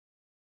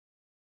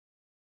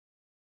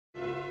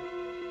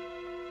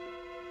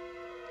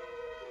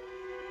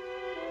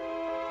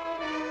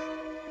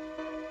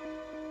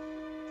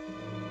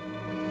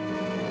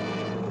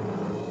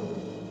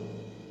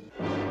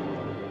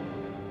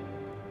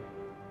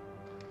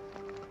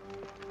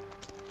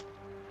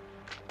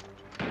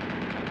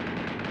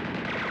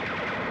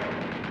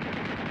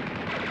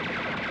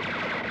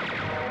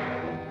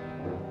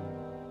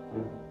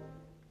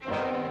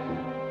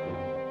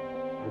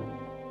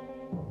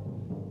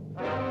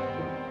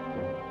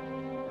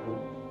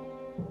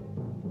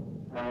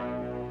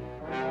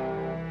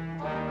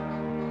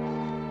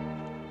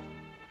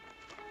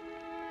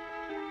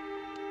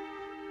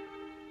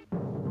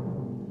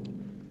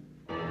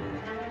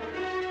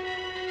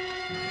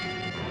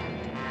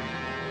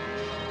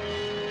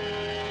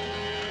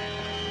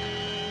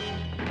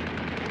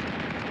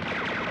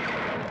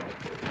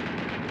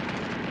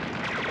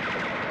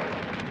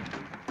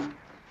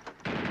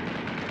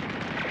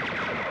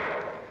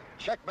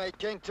Checkmate,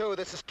 King 2,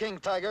 this is King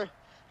Tiger.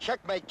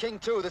 Checkmate, King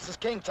 2, this is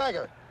King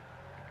Tiger.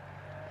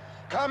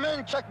 Come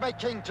in, Checkmate,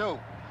 King 2.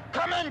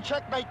 Come in,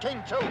 Checkmate,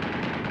 King 2.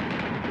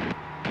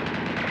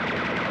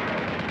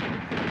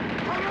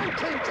 Come in,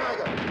 King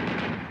Tiger.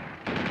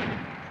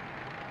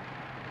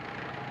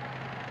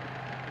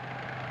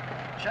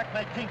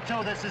 Checkmate, King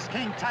 2, this is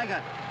King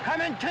Tiger. Come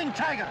in, King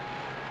Tiger.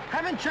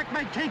 Come in,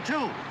 Checkmate, King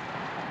 2.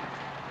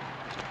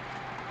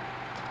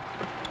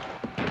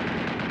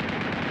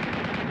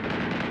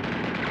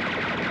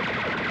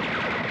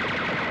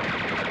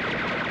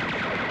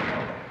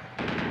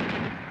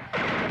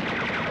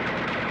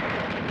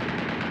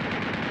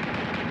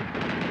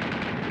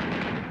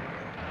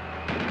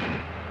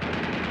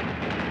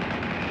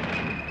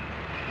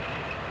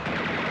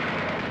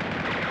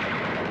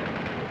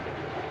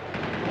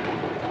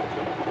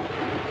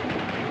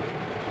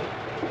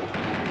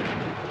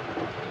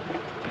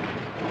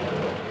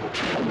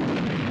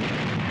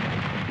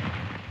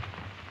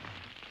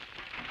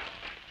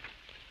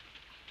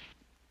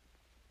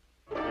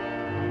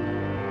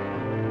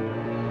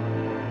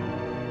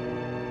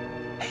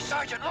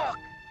 Sergeant, look!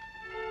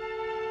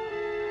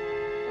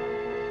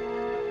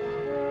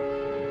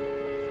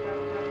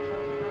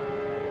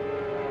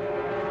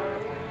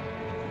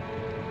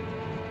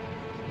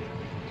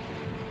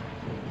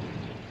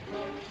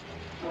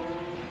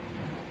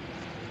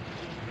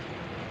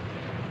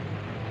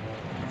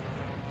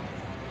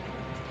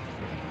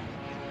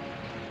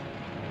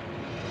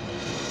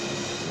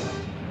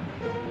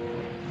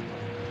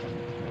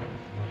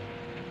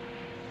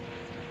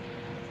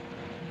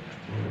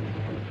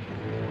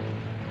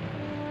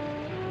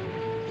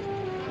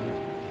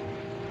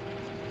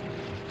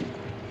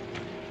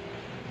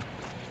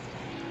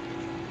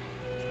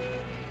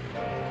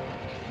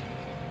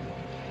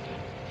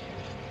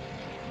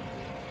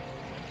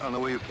 I don't know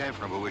where you came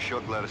from, but we're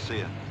sure glad to see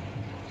you.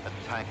 That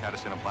tank had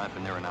us in a bind for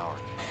near an hour.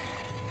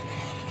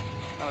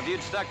 Well, if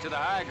you'd stuck to the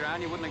high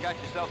ground, you wouldn't have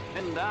got yourself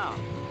pinned down.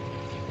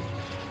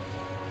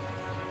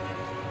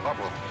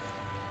 Corporal,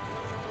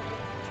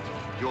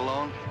 you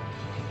alone?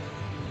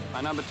 My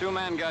number 2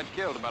 man got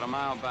killed about a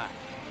mile back.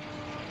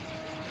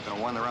 You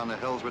gonna wander around the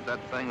hills with that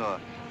thing, or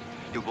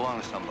you belong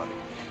to somebody?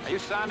 Are you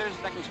Saunders,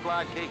 2nd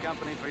Squad, K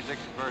Company,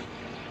 361st?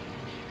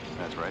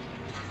 That's right.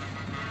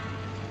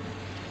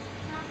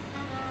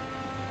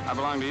 I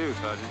belong to you,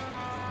 Sergeant.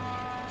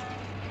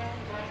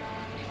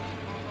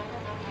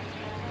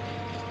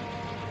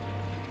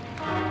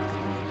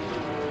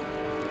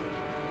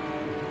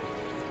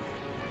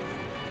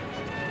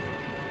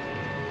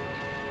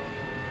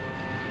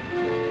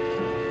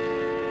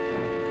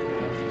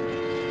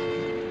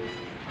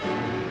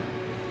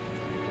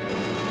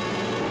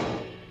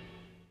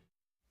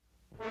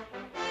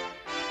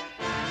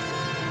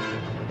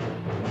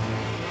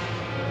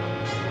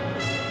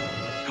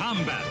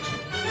 Combat.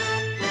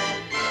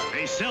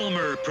 A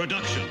Selmer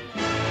production.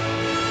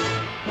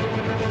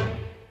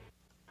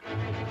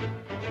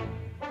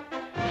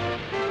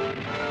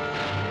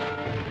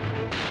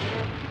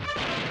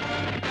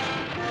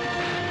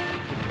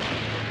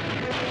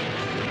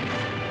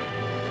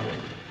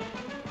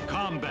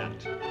 Combat.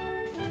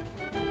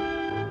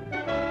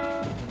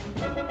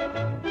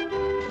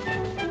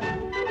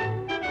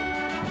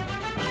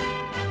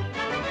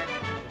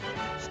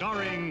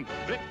 Starring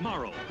Vic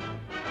Morrow.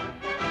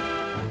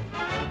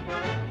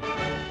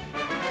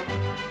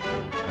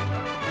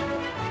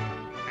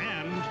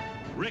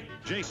 Rick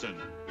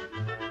Jason.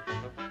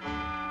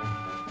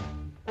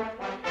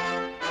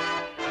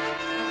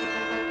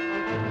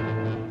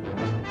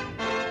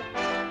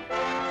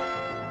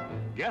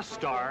 Guest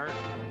star,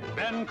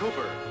 Ben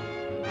Cooper.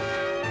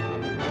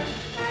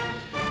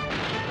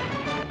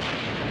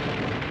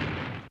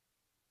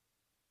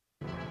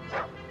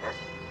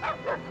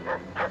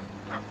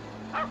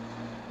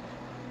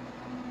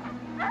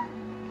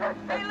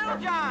 Hey, Little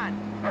John!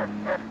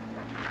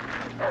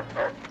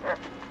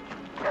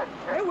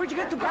 Hey, where'd you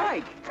get the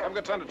bike? I haven't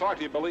got time to talk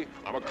to you, Billy.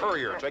 I'm a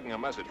courier taking a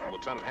message from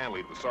Lieutenant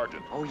Hanley to the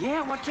sergeant. Oh,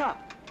 yeah? What's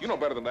up? You know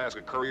better than to ask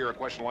a courier a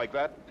question like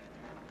that.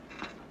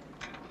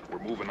 We're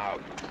moving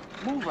out.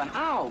 Moving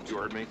out? You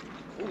heard me?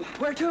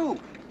 Where to?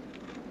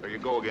 There you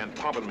go again,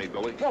 pumping me,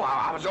 Billy. Well,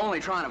 I was only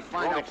trying to You're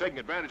find only out... taking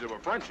advantage of a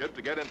friendship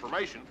to get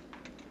information.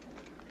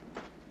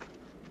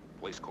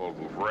 Place called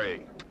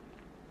Rouvray.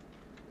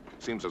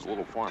 Seems there's a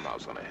little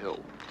farmhouse on a hill.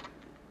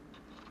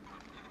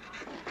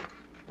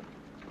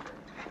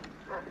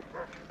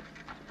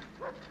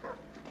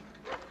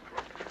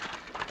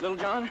 Little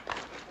John,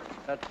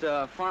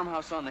 that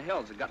farmhouse on the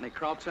hills, it got any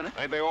krauts in it?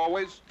 Ain't they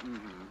always?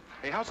 Mm-hmm.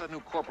 Hey, how's that new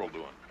corporal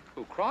doing?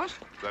 Who, Cross?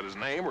 Is that his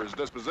name or his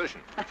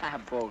disposition?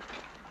 Both.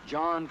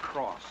 John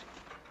Cross.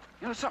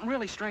 You know, there's something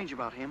really strange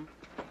about him.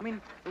 I mean,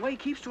 the way he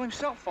keeps to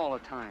himself all the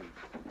time.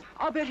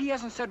 I'll bet he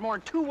hasn't said more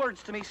than 2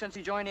 words to me since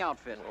he joined the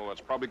outfit. Well,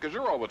 that's probably because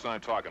you're all the time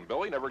talking,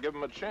 Billy. Never give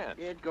him a chance.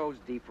 It goes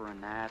deeper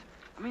than that.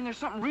 I mean, there's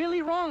something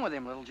really wrong with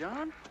him, Little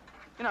John.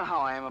 You know how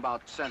I am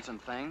about sensing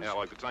things. Yeah,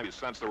 like the time you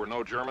sensed there were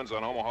no Germans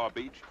on Omaha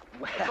Beach.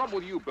 Well... The trouble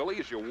with you, Billy,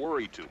 is you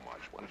worry too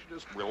much. Why don't you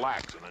just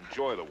relax and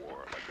enjoy the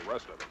war like the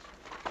rest of us?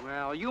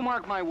 Well, you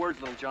mark my words,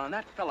 little John.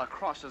 That fella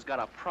Cross has got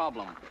a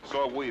problem.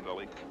 So have we,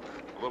 Billy.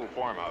 A little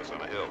farmhouse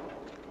on a hill.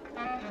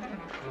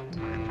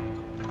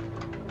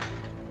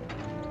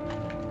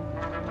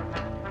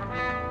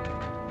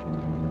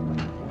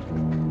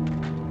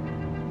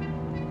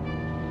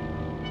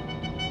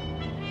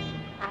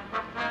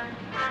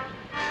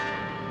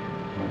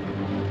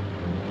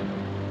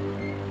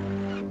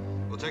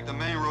 We'll take the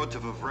main road to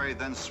Vouvray,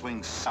 then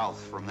swing south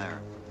from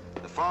there.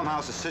 The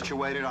farmhouse is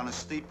situated on a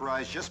steep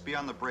rise just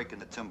beyond the break in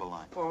the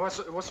timberline. Well,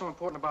 what's so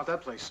important about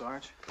that place,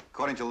 Sarge?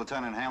 According to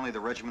Lieutenant Hanley, the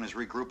regiment is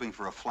regrouping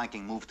for a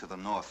flanking move to the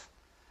north.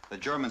 The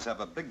Germans have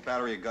a big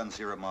battery of guns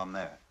here at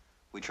Maumere.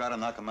 We tried to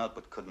knock them out,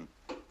 but couldn't.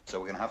 So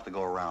we're gonna have to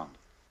go around.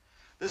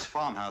 This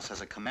farmhouse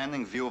has a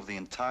commanding view of the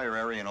entire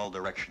area in all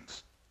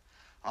directions.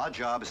 Our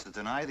job is to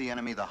deny the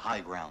enemy the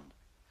high ground.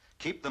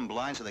 Keep them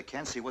blind so they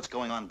can't see what's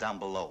going on down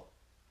below.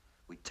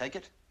 We take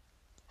it,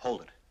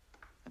 hold it,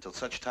 until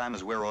such time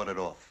as we're ordered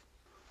off.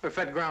 If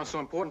that ground's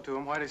so important to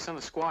them, why'd they send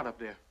a squad up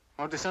there?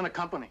 Why don't they send a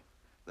company?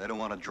 They don't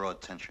want to draw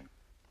attention.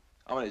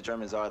 How many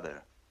Germans are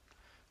there?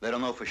 They don't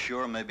know for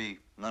sure, maybe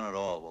none at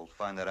all. We'll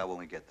find that out when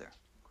we get there.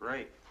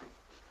 Great.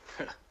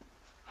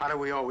 How do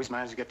we always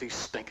manage to get these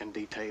stinking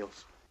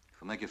details? If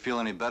it'll make you feel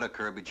any better,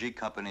 Kirby, G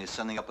Company is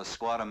sending up a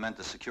squad of men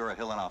to secure a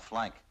hill on our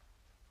flank.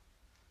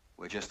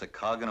 We're just a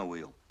cog in a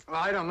wheel.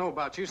 Well, I don't know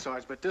about you,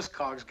 Sarge, but this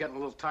cog's getting a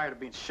little tired of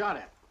being shot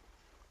at.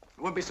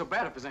 It wouldn't be so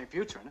bad if there's any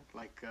future in it.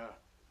 Like,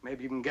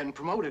 maybe even getting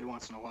promoted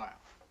once in a while.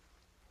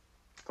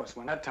 Of course,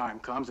 when that time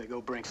comes, they go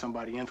bring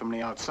somebody in from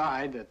the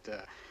outside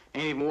that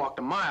ain't even walked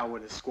a mile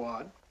with his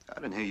squad.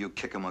 I didn't hear you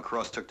kick him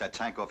across, took that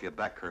tank off your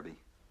back, Kirby.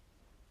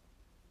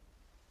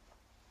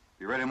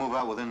 Be ready to move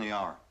out within the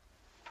hour.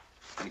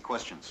 Any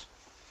questions?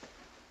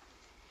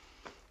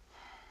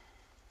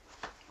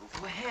 Well,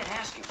 go ahead,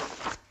 ask him.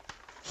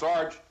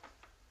 Sarge,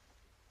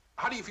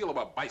 how do you feel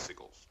about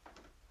bicycles?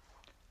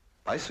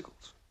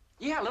 Bicycles?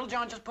 Yeah, little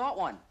John just bought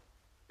one.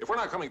 If we're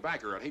not coming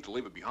back here, I'd hate to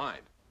leave it behind.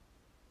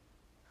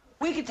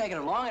 We could take it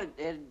along.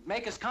 It'd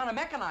make us kind of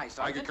mechanized,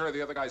 I Sergeant. could carry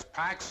the other guy's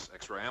packs,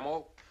 extra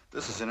ammo.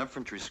 This is an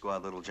infantry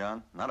squad, little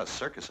John, not a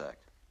circus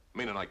act.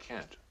 Meaning I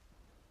can't.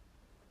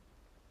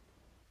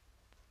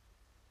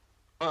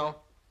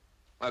 Well,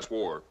 that's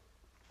war.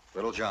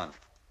 Little John,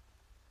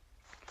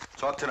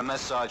 talk to the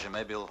mess sergeant.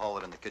 Maybe he'll haul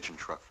it in the kitchen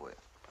truck for you.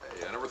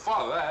 Hey, I never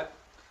thought of that.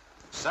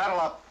 Saddle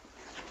up.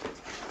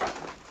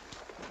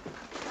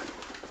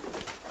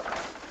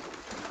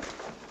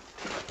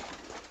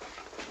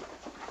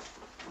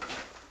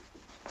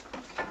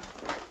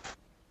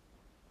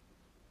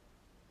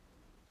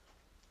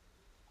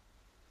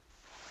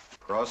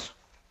 Cross?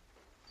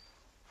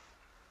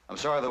 I'm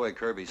sorry the way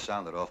Kirby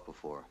sounded off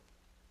before.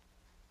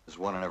 There's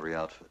one in every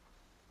outfit.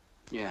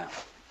 Yeah.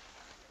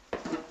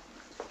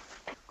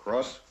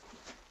 Cross?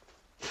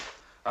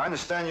 I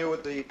understand you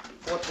with the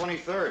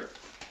 423rd.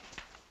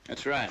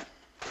 That's right.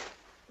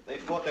 They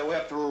fought their way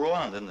up through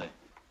Rouen, didn't they?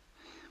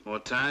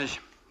 Mortage,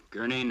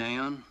 Gurney,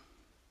 Neon.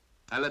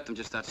 I left them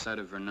just outside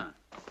of Verdun.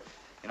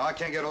 You know, I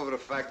can't get over the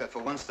fact that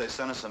for once they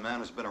sent us a man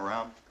who's been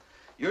around.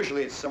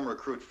 Usually it's some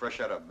recruit fresh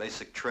out of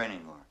basic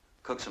training or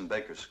cooks and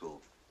bakers school.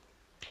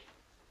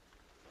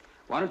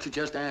 Why don't you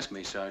just ask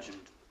me, Sergeant,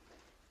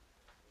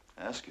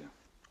 Ask you.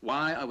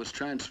 why I was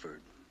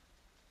transferred?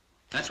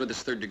 That's what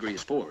this third degree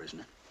is for, isn't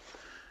it?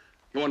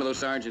 You're one of those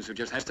sergeants who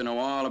just has to know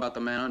all about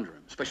the man under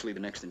him, especially the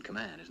next in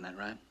command, isn't that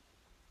right?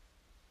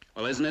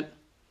 Well, isn't it?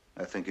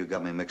 I think you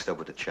got me mixed up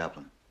with the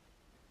chaplain.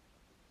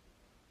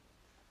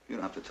 You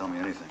don't have to tell me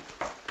anything.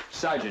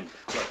 Sergeant.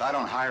 Look, I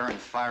don't hire and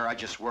fire. I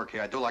just work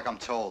here. I do like I'm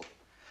told.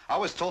 I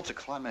was told to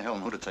climb a hill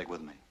and who to take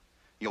with me.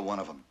 You're one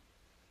of them.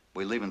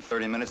 We leave in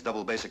 30 minutes,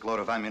 double basic load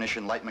of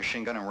ammunition, light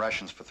machine gun, and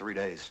rations for 3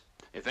 days.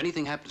 If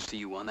anything happens to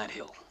you on that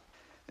hill,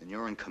 And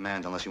you're in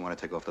command unless you want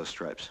to take off those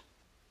stripes.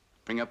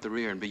 bring up the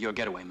rear and be your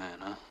getaway man,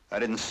 huh? I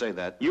didn't say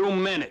that. You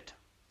meant it.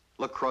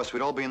 Look, Cross,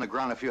 we'd all be in the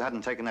ground if you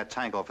hadn't taken that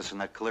tank off us in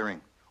that clearing.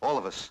 All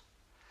of us.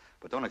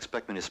 But don't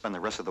expect me to spend the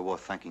rest of the war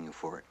thanking you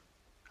for it.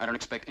 I don't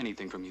expect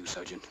anything from you,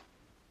 Sergeant.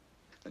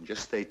 Then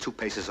just stay 2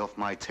 paces off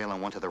my tail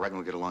and 1 to the right and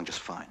we'll get along just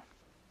fine.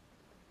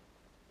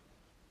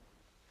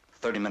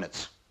 30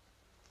 minutes.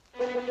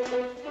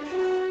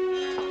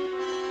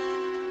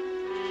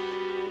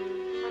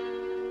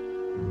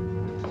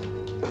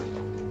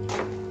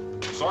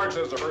 Sarge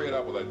says to hurry it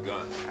up with that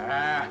gun.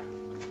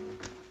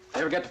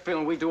 Ever get the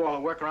feeling we do all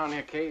the work around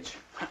here, Cage?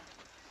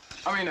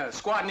 I mean, the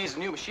squad needs a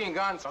new machine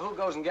gun, so who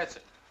goes and gets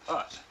it?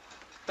 Us.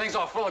 Things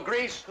all full of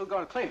grease, who's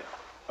gonna clean it?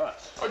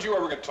 Us. Don't you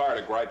ever get tired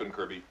of griping,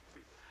 Kirby?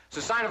 It's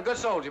a sign of a good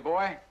soldier,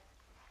 boy.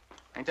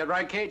 Ain't that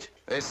right, Cage?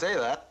 They say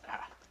that.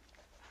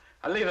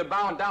 I leave it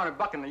bowing down and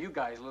bucking to you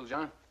guys, Little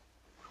John.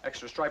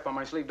 Extra stripe on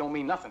my sleeve don't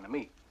mean nothing to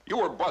me. You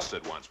were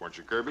busted once, weren't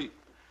you, Kirby?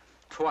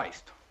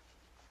 Twice.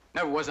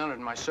 Never was entered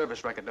in my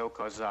service record, though,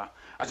 because I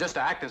was just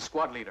an acting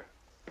squad leader.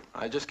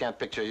 I just can't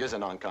picture you as a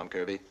non-com,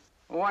 Kirby.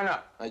 Why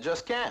not? I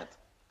just can't.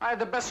 I had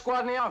the best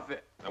squad in the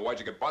outfit. Now, why'd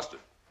you get busted?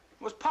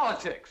 It was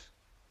politics.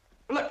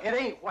 Look, it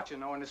ain't what you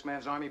know in this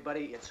man's army,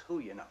 buddy. It's who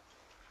you know.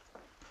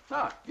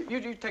 No,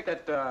 you take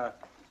that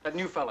That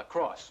new fella,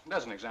 Cross.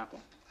 There's an example.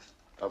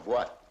 Of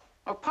what?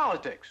 Of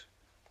politics.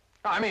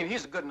 I mean,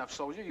 he's a good enough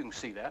soldier, you can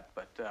see that,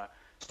 but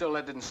still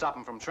that didn't stop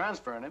him from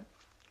transferring him.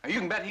 You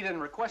can bet he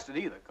didn't request it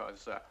either,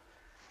 because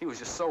he was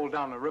just sold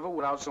down the river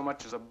without so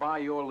much as a by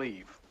your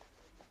leave.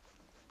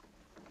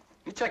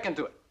 You check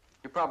into it.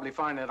 You'll probably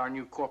find that our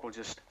new corporal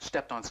just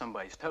stepped on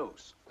somebody's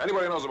toes.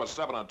 Anybody knows about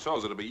stepping on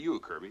toes, it'll be you,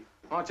 Kirby.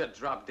 Why don't you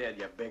drop dead,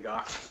 you big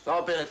ox?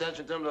 Don't pay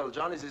attention to him, little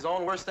Johnny's his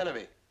own worst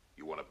enemy.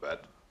 You want to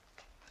bet?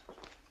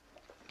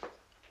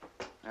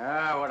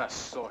 Ah, what a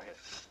sore hit.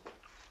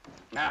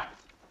 Now,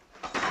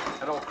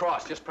 that old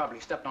Cross just probably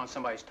stepped on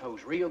somebody's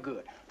toes real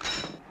good.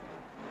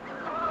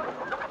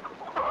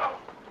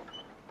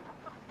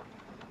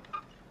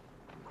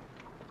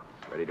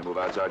 Ready to move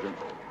out, Sergeant?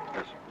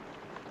 Yes.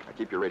 Now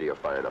keep your radio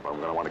fired up. I'm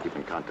going to want to keep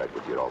in contact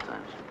with you at all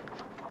times.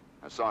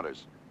 Now,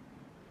 Saunders,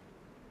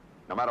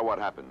 no matter what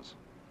happens,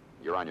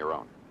 you're on your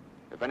own.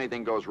 If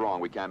anything goes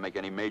wrong, we can't make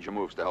any major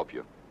moves to help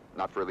you.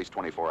 Not for at least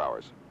 24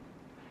 hours.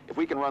 If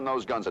we can run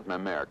those guns at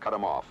Memmer, cut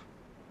them off,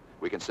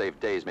 we can save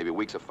days, maybe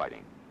weeks of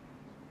fighting.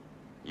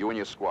 You and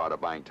your squad are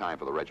buying time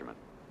for the regiment.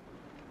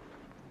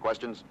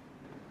 Questions?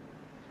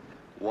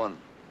 One,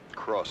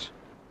 Cross.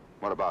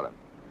 What about him?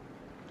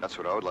 That's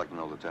what I would like to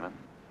know, Lieutenant.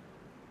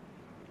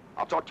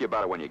 I'll talk to you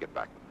about it when you get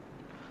back.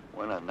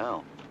 Why not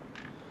now?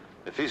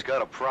 If he's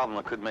got a problem,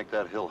 I could make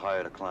that hill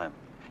higher to climb.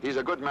 He's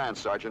a good man,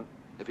 Sergeant.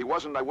 If he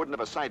wasn't, I wouldn't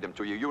have assigned him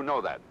to you. You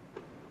know that.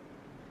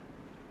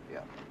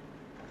 Yeah.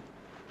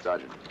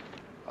 Sergeant,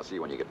 I'll see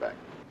you when you get back.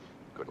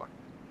 Good luck.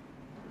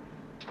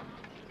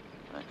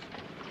 Thanks.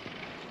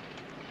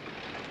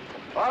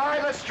 All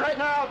right, let's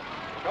straighten out.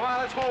 Come on,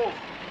 let's move.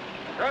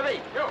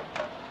 Kirby, you.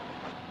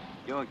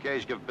 You and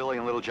Gage give Billy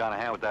and Little John a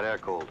hand with that air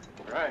cold.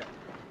 Right.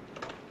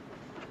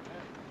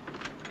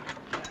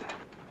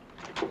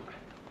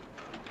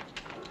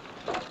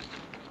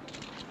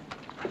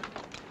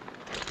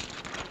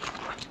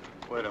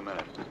 Wait a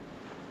minute.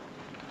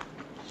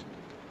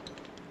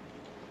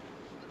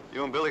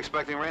 You and Billy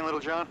expecting rain, Little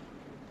John?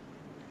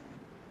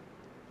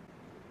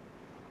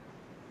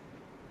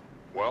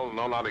 Well,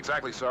 no, not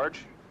exactly,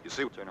 Sarge. You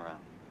see, turn around.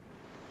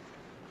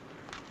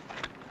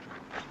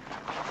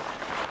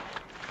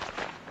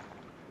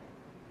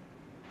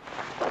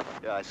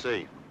 Yeah, I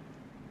see.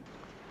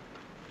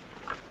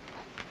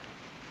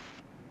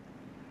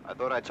 I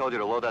thought I told you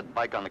to load that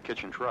bike on the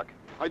kitchen truck.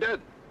 I did.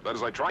 That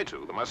is, I tried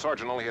to. The mess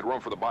sergeant only had room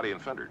for the body and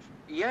fenders.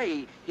 Yeah,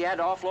 he had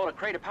to offload a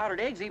crate of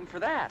powdered eggs even for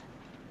that.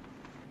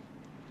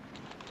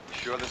 You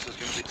sure this is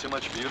going to be too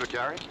much for you to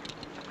carry?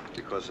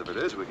 Because if it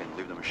is, we can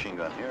leave the machine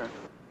gun here.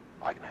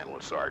 I can handle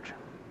it, Sarge.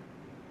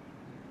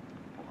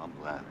 Well, I'm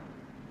glad.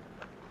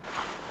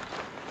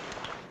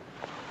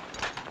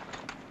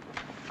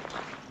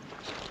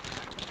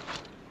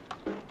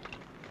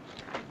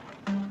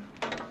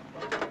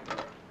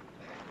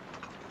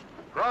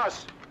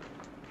 Cross.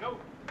 Go.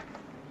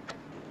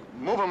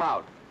 Move him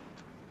out.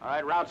 All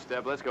right, route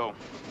step, let's go.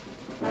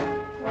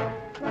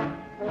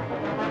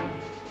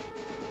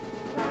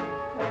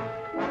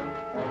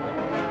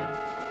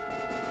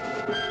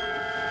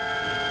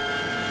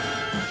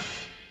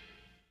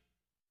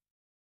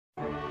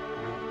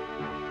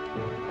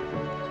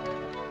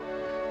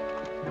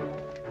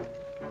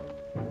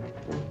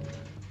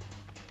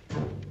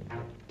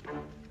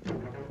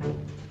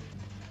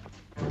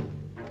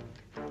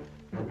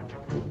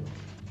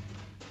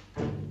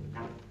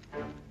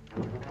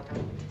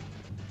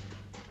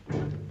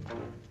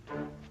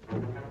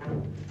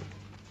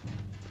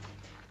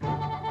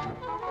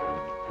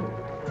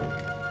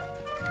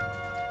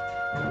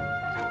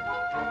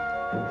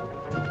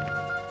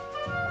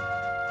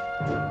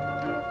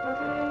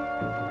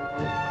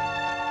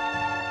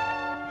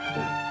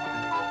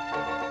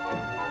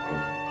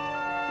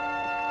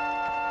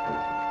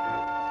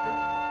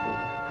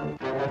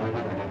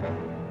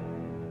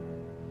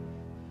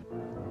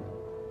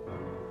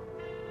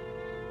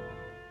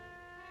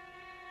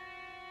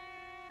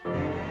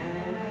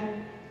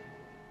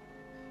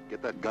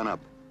 Get that gun up.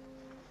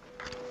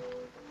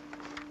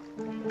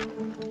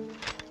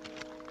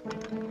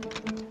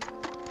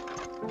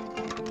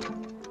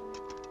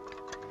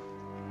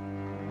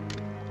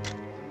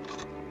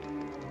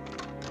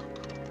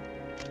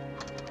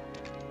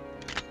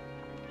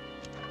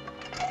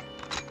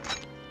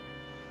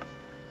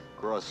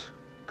 Cross.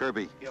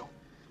 Kirby. Yo.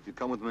 You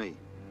come with me.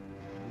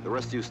 The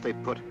rest of you stay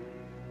put.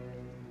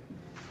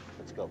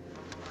 Let's go.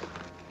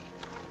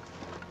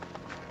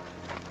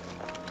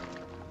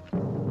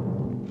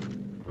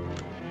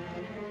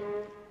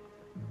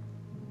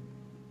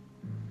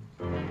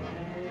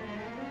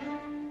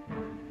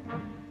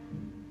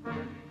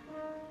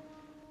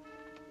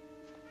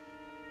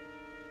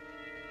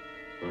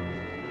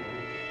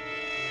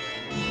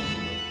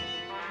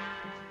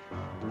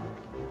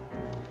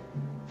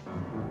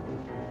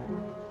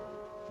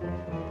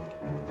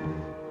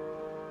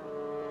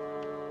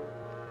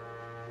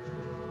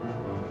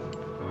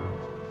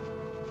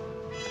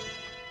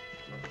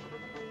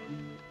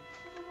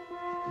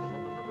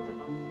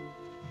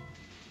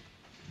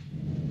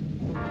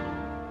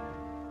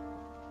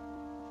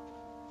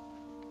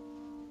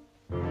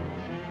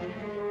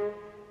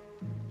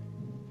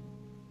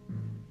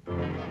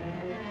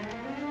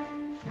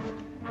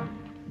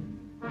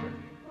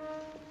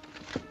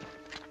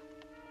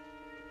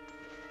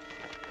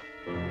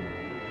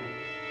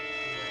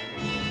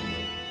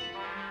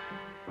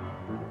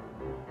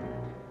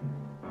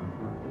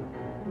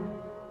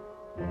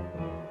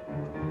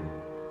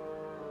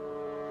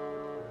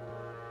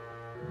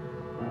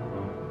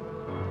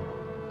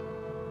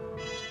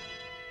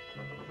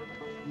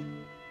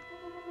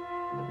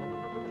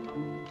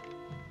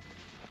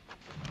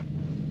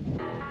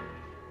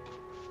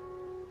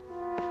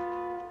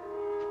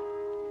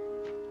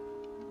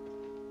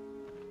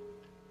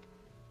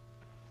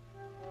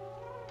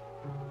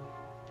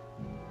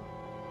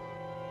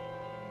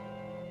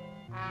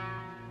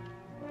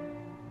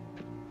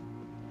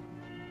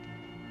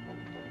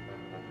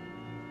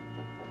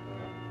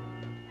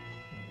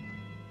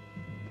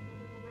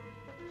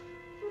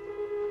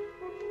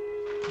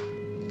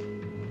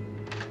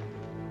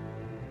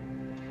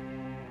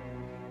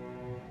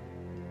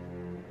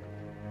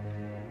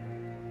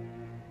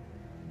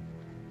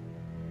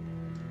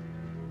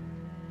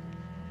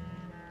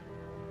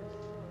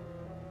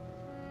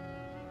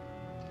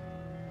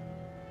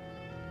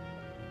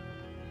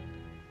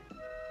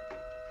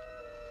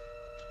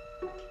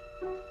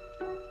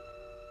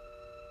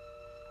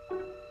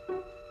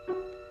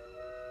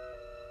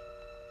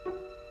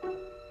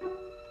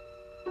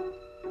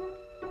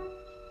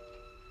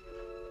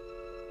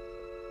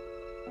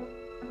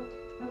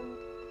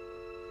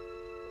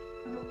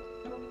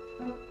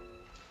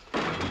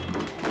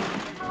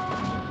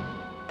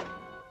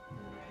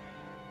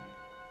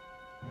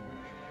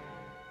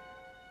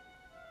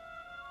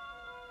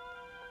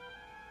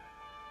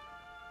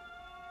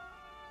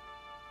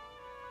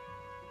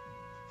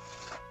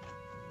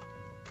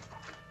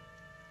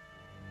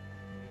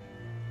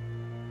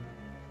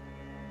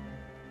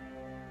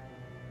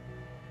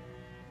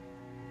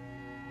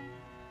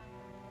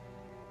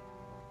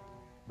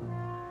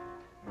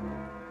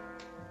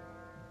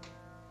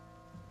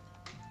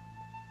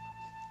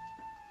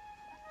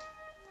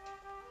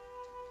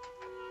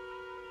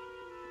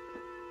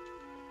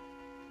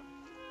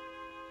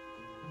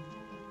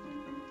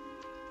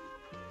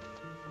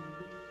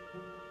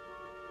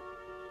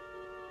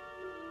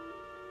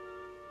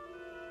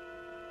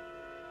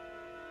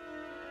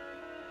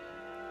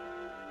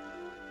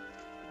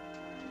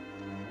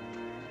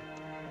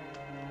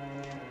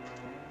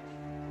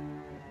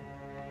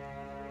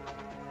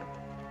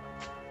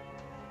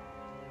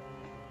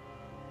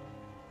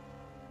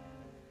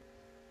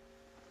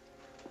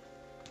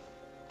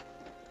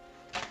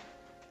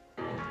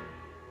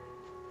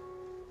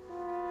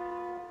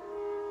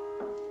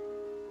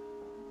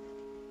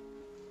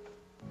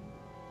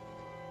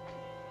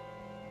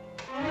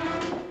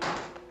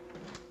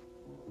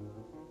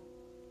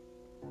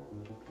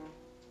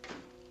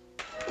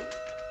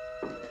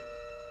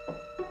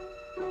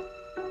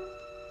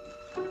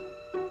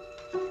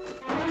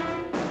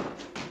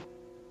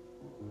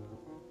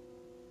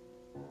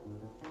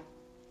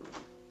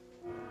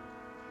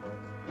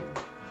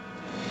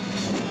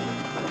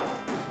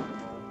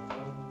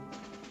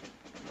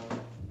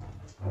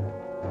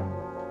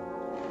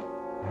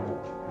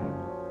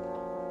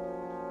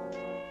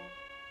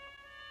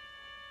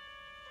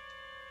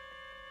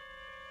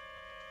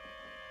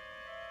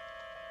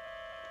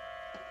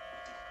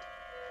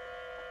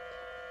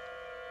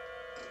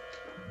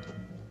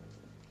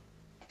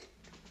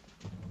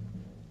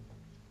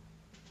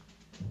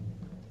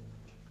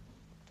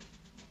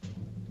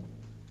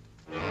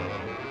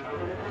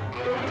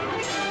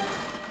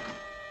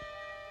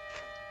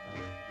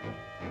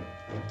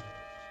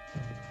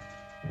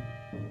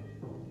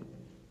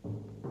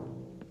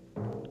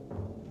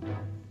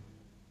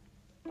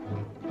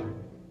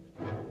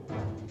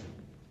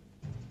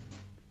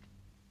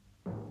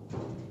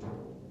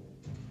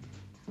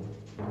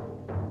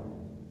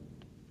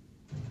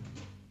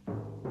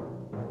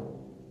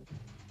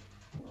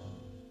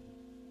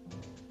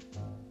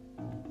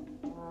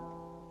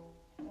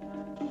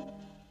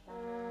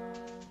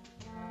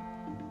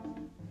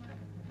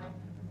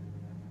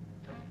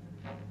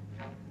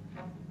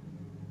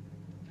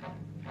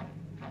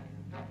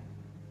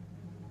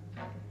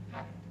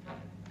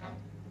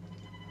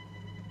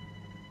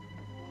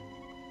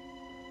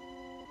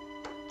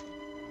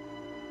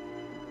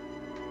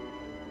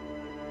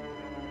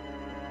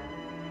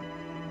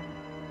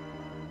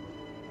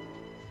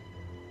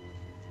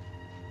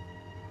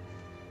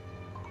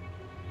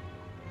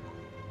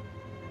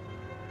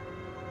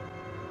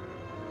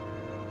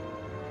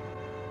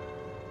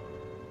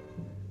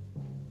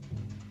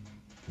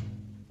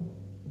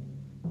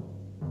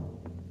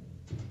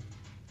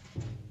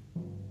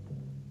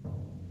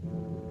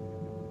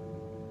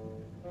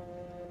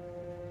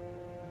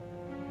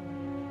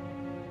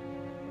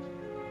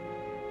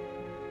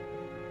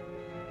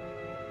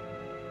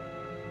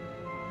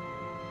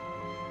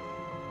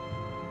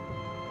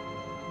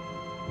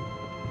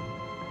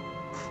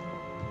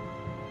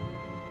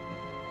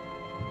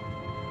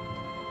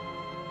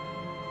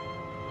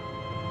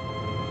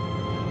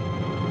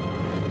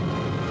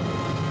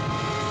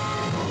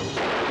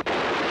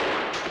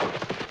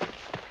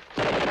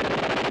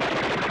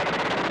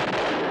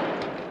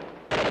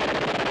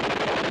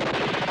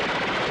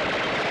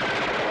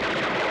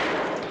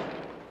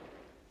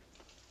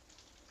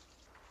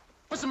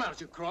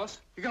 about it, you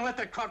Cross? You're gonna let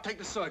that crowd take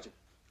the sergeant?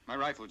 My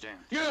rifle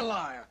jammed. You're a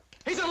liar.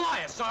 He's a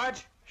liar,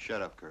 Sarge.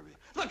 Shut up, Kirby.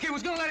 Look, he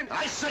was gonna let him...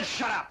 I said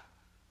shut up!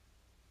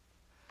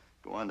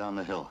 Go on down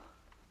the hill.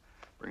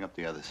 Bring up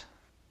the others.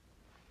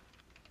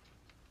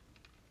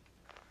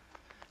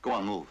 Go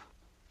on, move.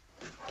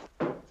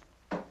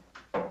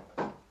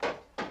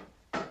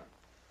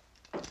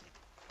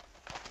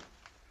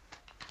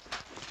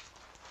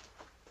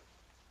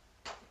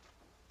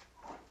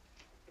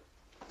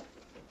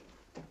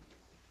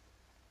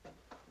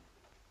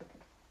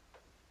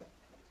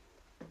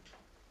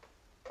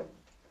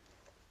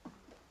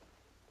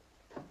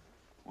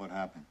 What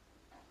happened?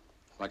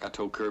 Like I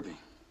told Kirby.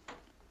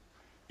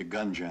 Your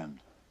gun jammed.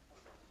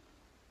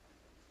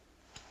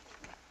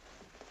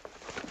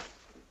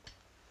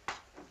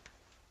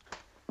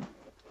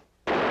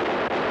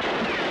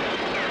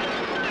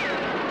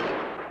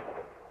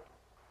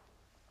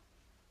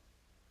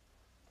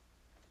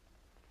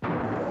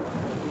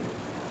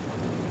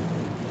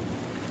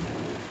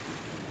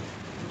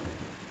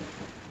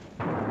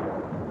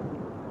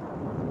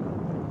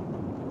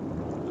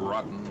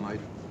 Rotten night.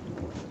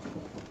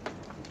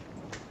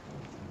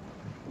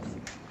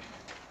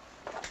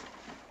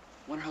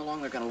 Wonder how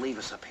long they're gonna leave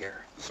us up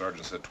here. The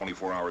sergeant said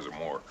 24 hours or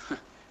more.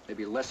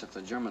 Maybe less if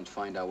the Germans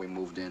find out we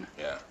moved in.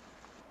 Yeah.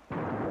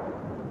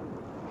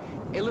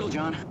 Hey, Little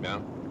John,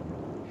 Yeah?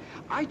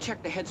 I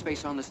checked the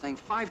headspace on this thing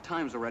 5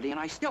 times already, and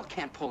I still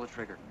can't pull the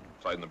trigger.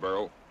 Sight in the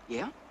barrel.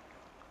 Yeah?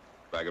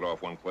 Back it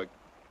off 1 click.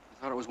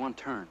 I thought it was 1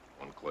 turn.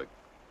 1 click.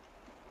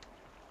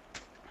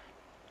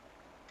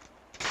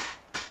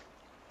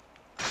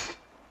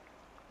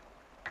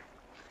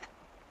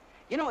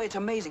 You know, it's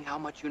amazing how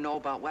much you know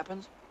about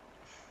weapons.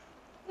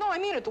 No, I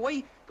mean it. The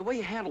way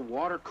you handle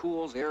water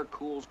cools, air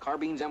cools,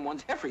 carbines,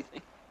 M1s,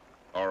 everything.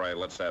 All right,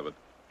 let's have it.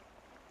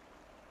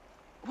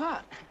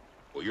 What?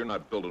 Well, you're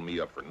not building me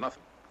up for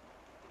nothing.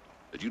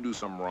 Did you do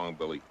something wrong,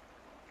 Billy?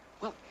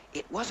 Well,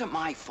 it wasn't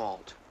my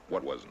fault.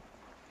 What wasn't?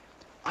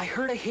 I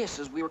heard a hiss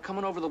as we were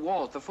coming over the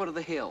wall at the foot of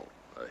the hill.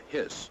 A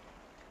hiss.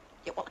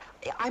 Yeah, well,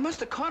 I must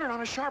have caught it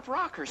on a sharp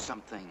rock or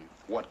something.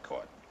 What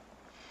caught?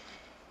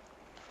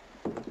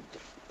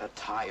 The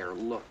tire,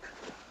 look.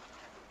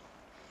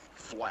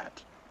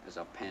 Flat. As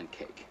a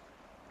pancake.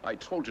 I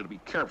told you to be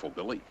careful,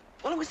 Billy.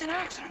 Well, it was an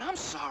accident. I'm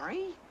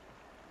sorry.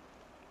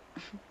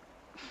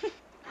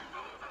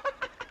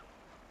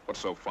 What's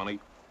so funny?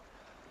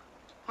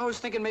 I was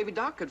thinking maybe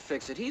Doc could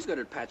fix it. He's good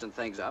at patching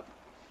things up.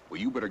 Well,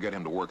 you better get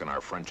him to work on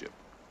our friendship.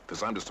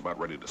 Because I'm just about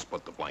ready to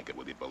split the blanket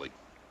with you, Billy.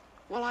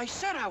 Well, I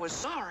said I was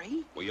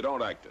sorry. Well, you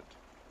don't act it.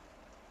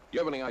 You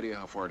have any idea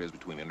how far it is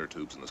between inner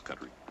tubes in this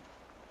country?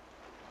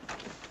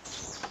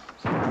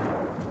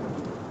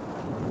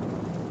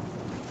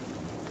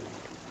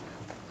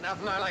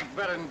 Nothing I like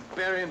better than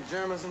burying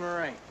Germans in the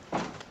rain.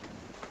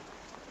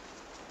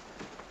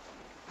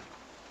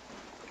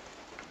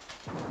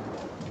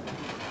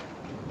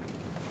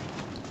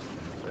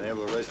 Been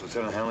able to raise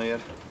Lieutenant Hanley yet?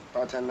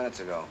 About 10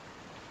 minutes ago.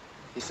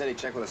 He said he'd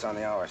check with us on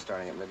the hour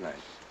starting at midnight.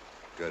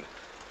 Good.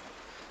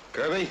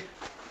 Kirby?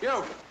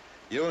 Yo!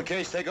 You and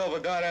Case take over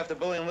guard after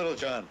Billy and Little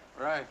John.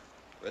 Right.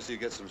 Rest of you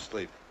get some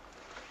sleep.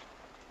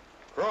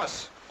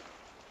 Cross!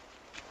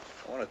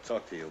 I want to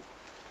talk to you.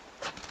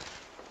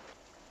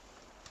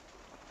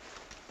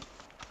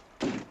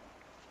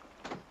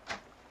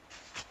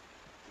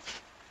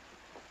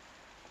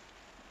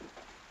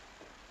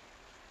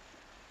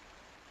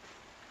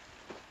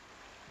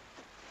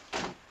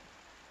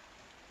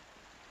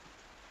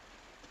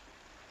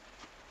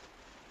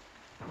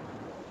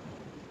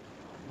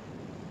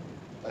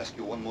 I'll ask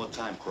you one more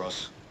time,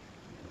 Cross.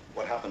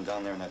 What happened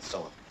down there in that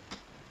cellar?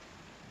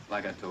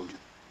 Like I told you.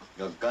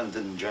 Your gun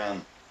didn't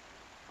jam.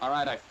 All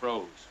right, I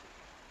froze.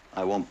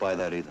 I won't buy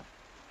that either.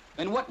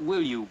 Then what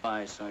will you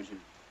buy, Sergeant?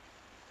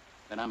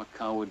 That I'm a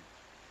coward?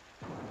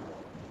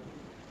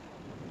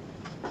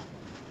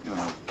 You're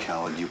no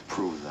coward. You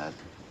prove that.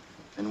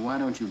 Then why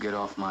don't you get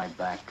off my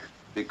back?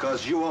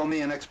 Because you owe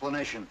me an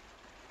explanation.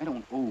 I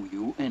don't owe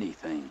you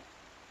anything.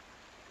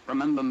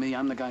 Remember me,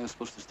 I'm the guy who's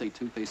supposed to stay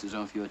 2 paces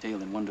off your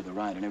tail and 1 to the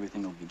right, and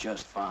everything will be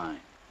just fine.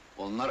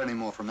 Well, not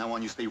anymore. From now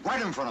on, you stay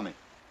right in front of me,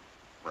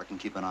 where I can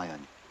keep an eye on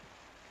you.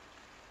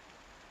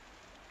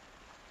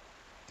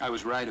 I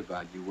was right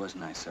about you,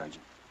 wasn't I,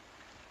 Sergeant?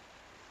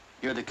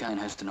 You're the kind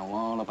who has to know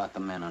all about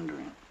the men under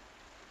him.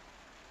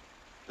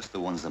 Just the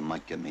ones that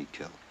might get me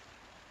killed.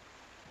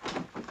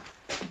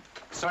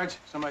 Sarge,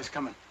 somebody's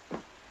coming.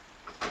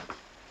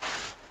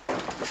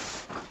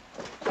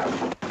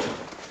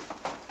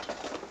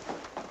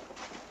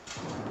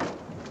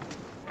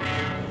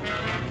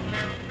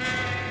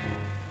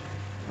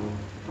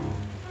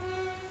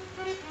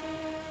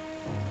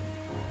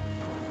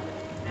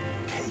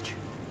 Cage,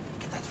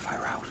 get that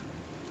fire out.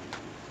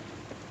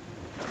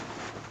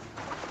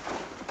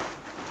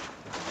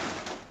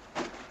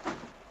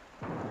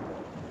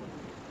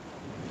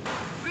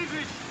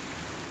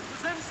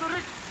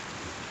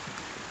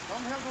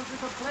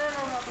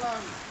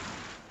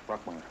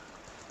 Brockmeyer,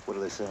 what are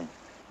they saying?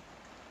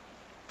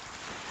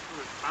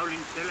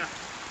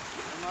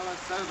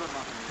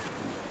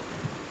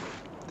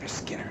 They're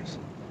Skinners.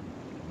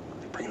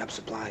 They're bringing up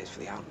supplies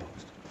for the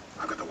outpost.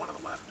 I've got the one on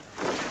the left.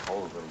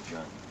 Hold it, little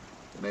John.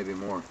 Maybe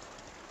more.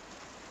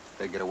 If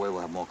they get away,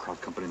 we'll have more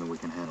crowd company than we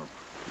can handle.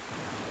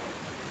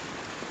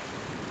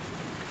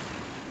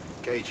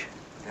 Gage.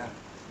 Yeah?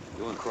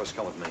 You and Cross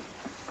come with me.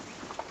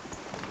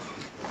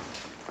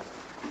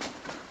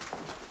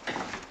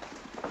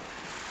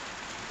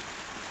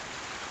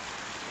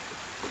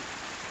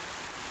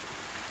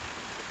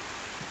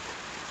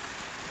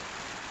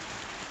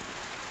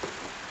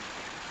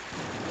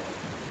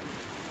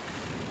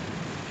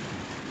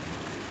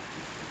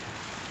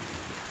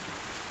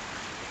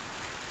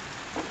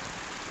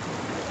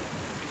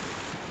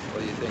 What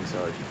do you think,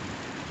 Sarge?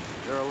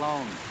 You're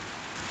alone.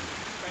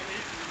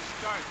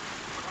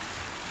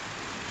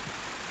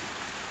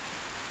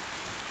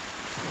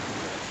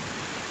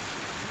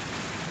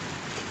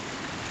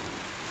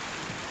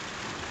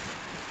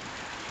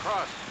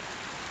 Cross,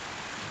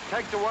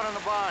 take the one in the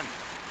barn.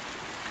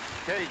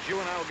 Gage, you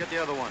and I will get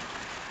the other one.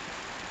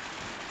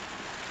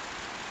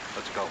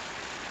 Let's go.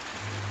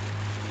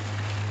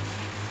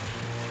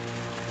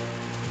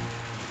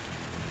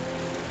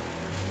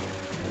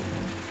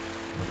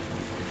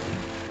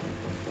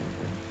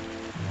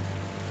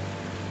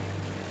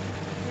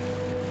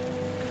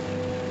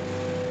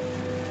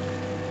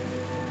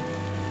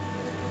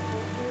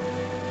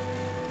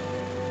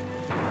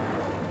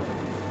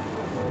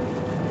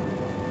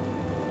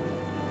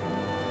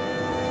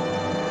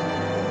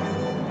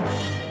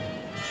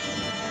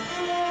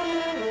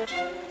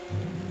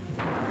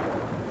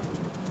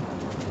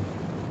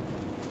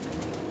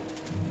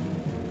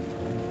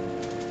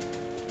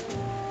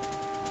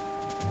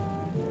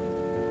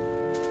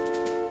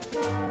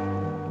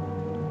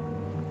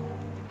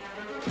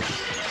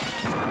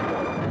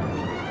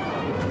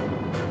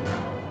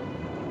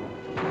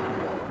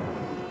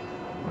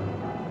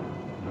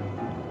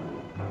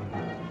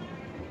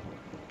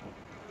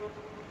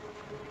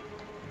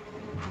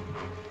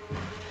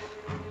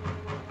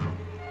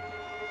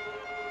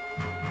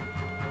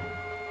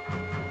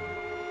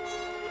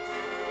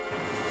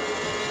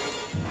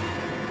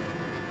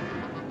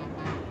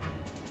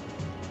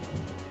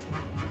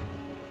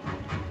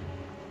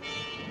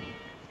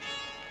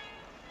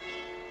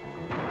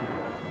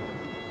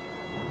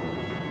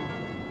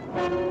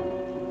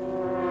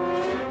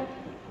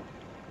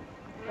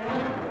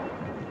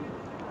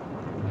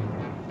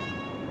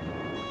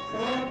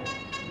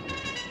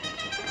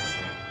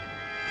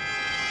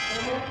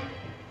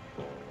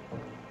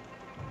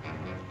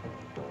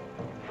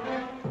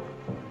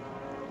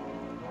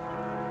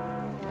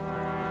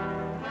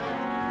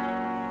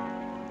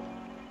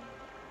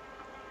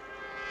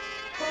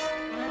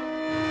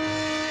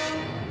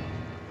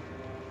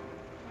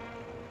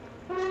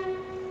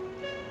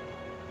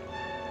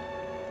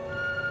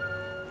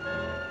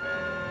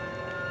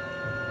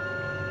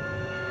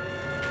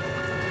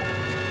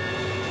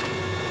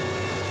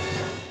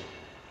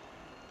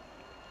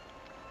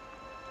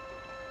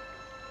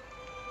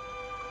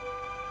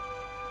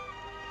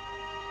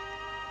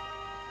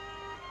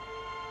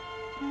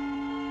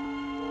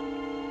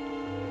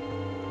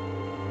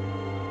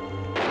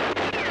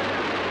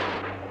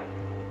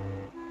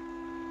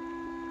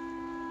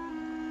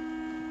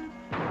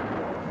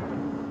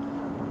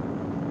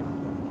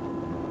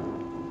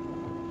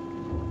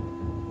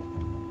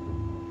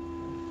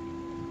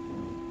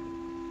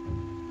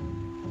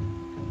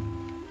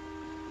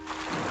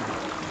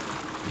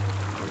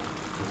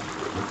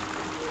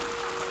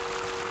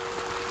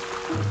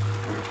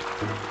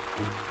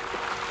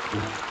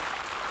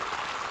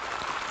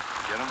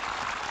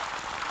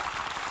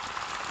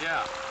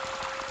 Yeah.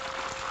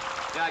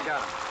 Yeah, I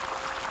got him.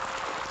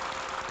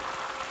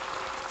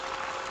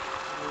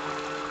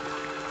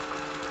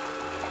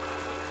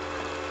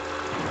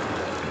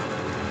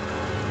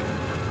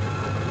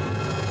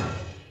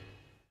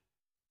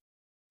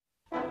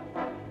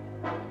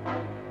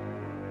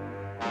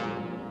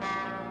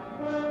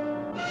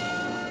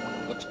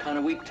 Looks kind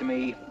of weak to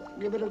me.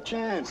 Give it a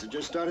chance. It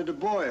just started to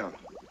boil.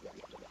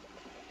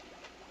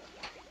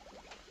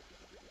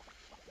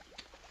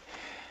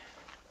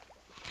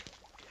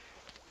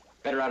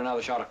 Better add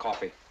another shot of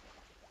coffee.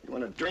 You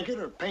want to drink it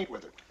or paint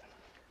with it?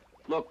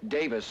 Look,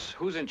 Davis,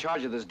 who's in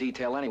charge of this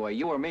detail anyway,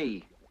 you or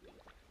me?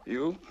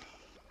 You?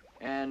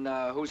 And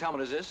whose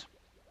helmet is this?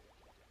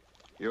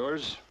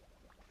 Yours?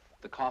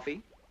 The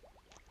coffee?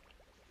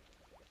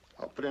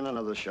 I'll put in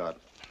another shot.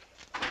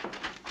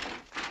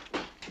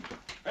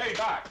 Hey,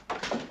 Doc!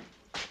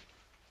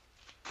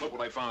 Look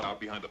what I found out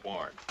behind the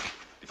barn.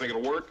 You think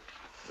it'll work?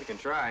 We can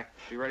try.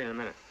 Be ready in a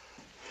minute.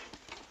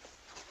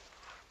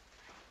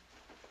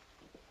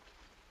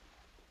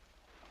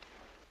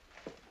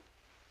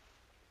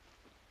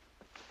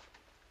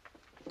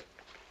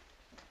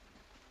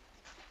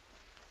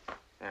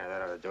 There,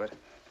 that ought to do it.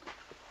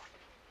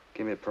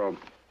 Give me a probe.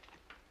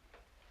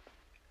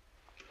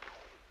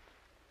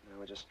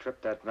 Now we just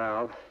trip that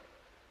valve,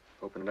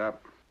 open it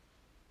up.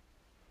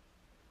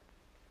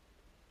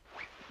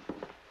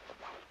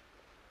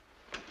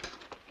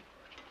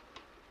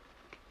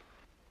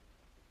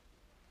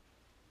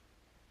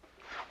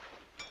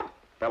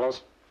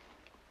 Fellows?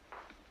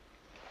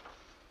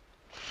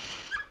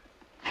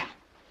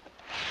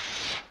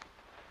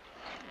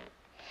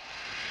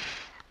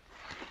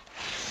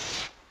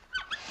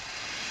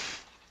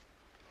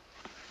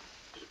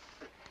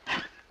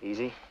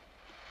 Easy.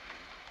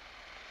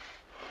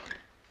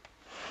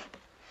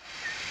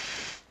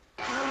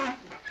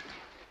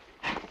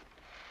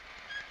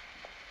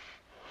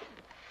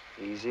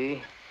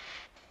 Easy.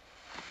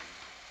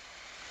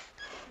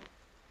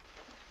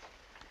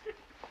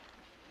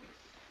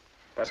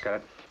 That's got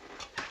it.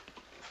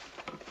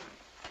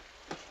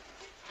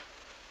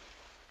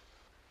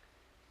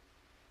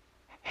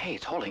 Hey,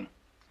 it's holding.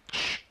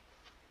 Shh.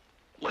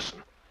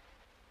 Listen.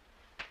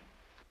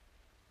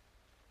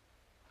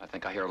 I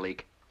think I hear a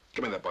leak.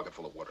 Give me that bucket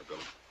full of water,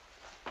 Billy.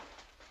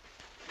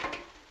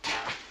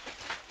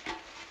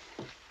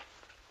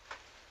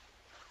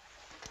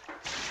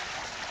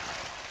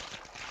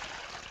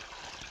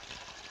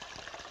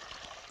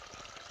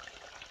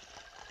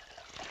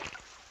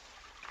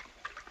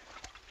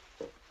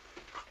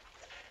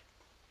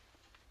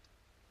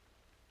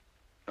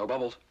 No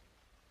bubbles?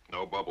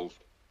 No bubbles.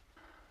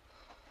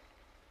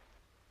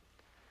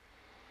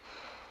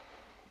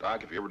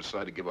 Doc, if you ever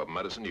decide to give up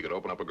medicine, you could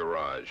open up a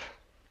garage.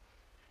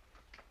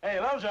 Hey,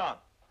 hello, John.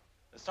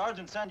 The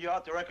sergeant sent you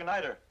out to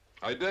reconnoiter.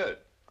 I did.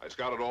 I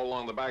scouted all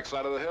along the back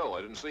side of the hill.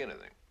 I didn't see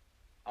anything.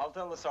 I'll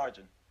tell the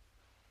sergeant.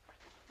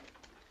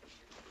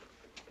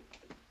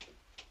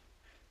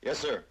 Yes,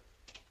 sir.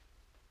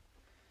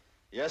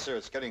 Yes, sir.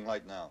 It's getting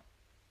light now.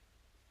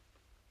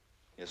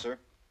 Yes, sir.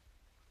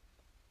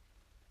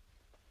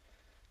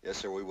 Yes,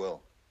 sir, we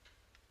will.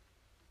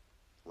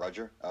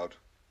 Roger, out.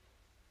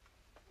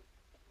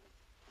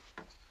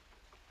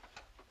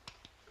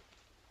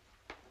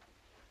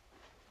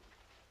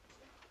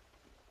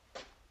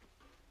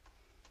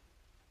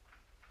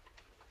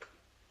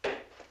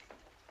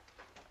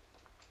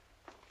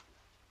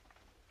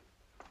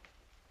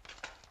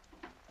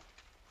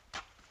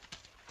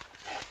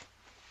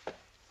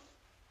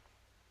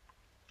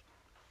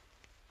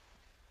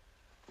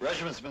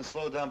 Regiment's been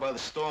slowed down by the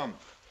storm.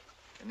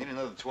 I need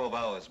another 12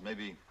 hours,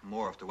 maybe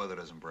more if the weather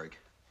doesn't break.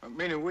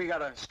 Meaning we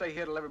gotta stay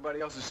here till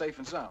everybody else is safe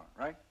and sound,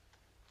 right?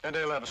 Then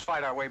they let us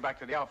fight our way back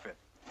to the outfit.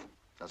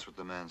 That's what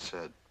the man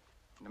said.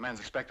 The man's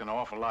expecting an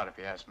awful lot if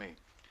you ask me.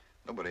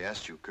 Nobody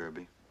asked you,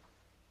 Kirby.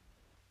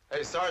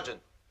 Hey, Sergeant.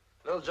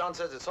 Little John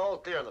says it's all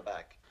clear in the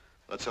back.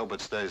 Let's hope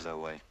it stays that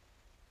way.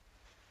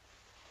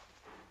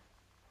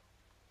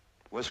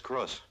 Where's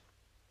Cross?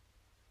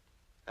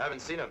 Haven't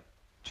seen him.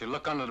 Did you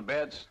look under the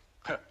beds?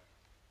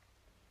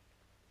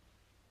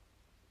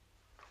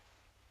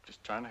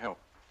 Just trying to help.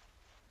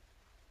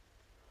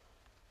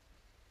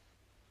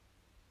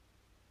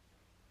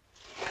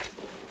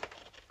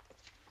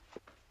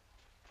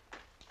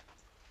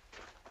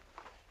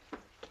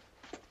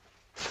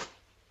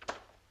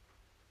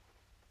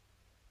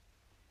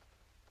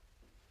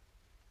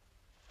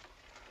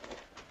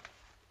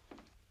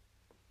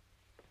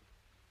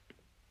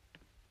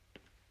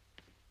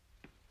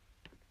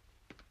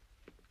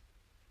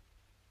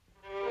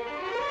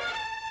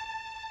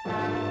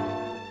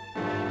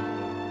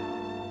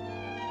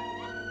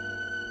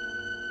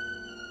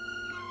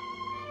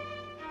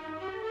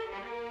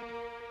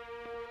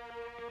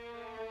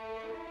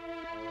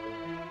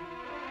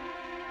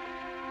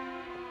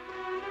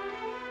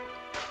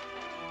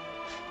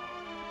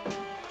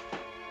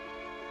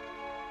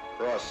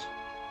 Cross.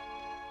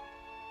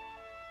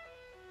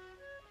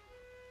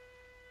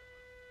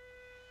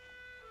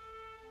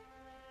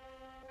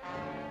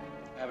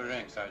 Have a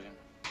drink, Sergeant.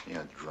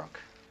 Yeah, drunk.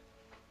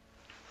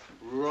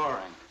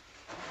 Roaring.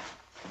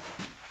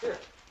 Here.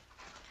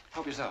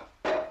 Help yourself.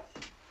 A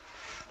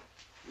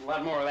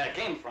lot more where that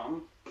came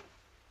from.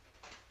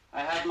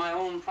 I have my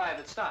own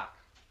private stock.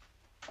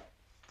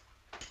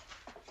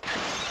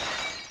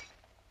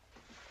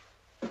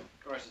 Of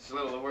course, it's a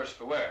little the worse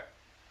for wear.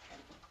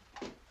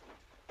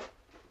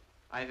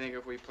 I think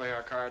if we play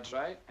our cards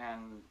right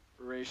and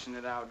ration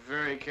it out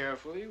very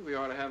carefully, we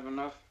ought to have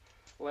enough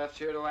left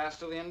here to last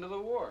till the end of the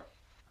war.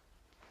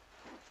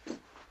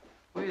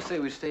 What do you say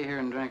we stay here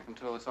and drink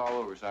until it's all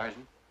over,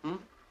 Sergeant?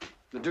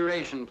 The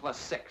duration plus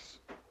 6.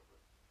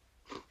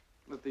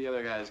 Let the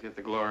other guys get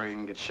the glory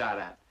and get shot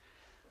at.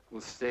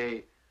 We'll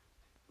stay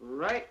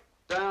right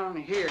down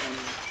here and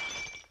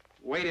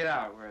wait it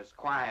out where it's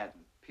quiet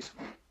and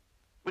peaceful.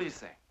 What do you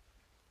say?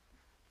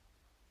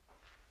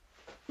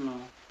 No.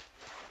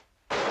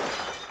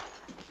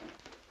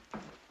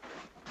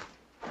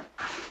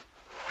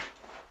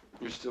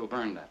 You're still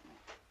burned at me.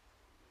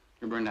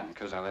 You're burned at me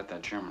because I let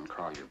that German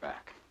crawl your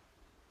back.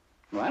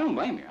 Well, I don't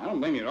blame you. I don't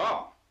blame you at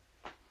all.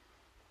 I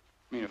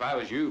mean, if I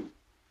was you...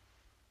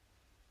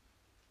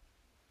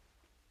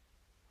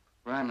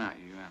 Well, I'm not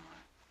you, am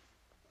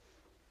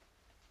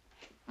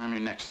I? I'm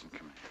your next in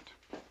command.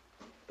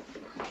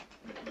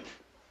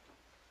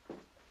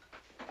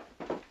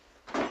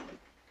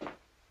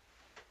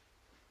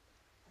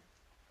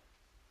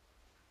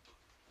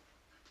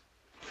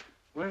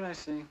 What did I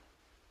say?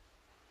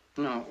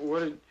 No,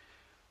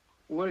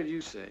 what did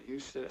you say? You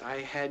said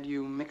I had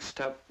you mixed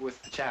up with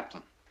the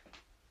chaplain.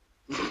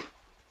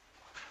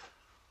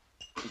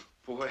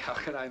 way, how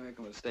could I make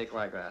a mistake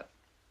like that?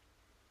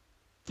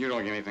 You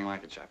don't get anything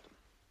like it, Chaplain.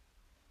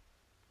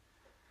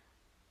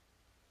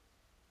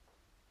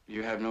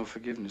 You have no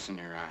forgiveness in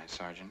your eyes,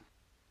 Sergeant.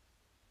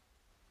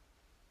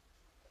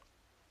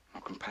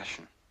 No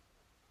compassion.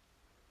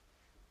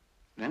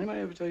 Did anybody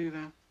ever tell you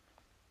that?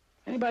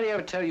 Anybody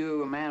ever tell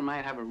you a man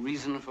might have a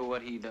reason for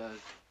what he does?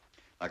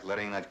 Like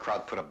letting that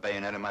crowd put a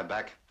bayonet in my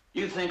back?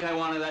 You think I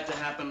wanted that to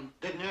happen?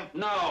 Didn't you?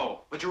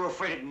 No. But you were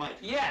afraid it might?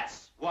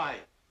 Yes. Why?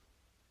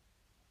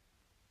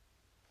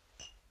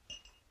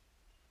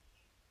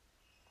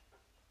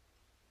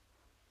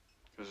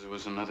 Because there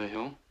was another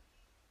hill?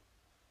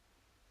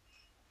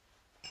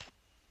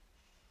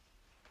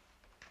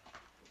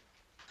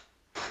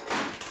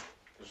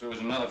 Because there was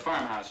another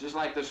farmhouse, just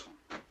like this one.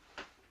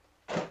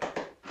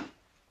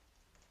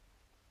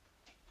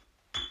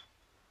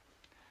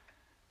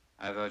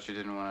 I thought you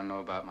didn't want to know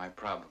about my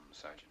problem,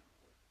 Sergeant.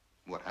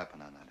 What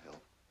happened on that hill?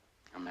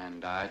 A man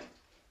died.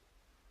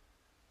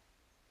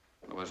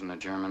 There wasn't a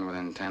German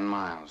within 10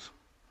 miles.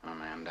 A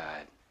man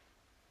died.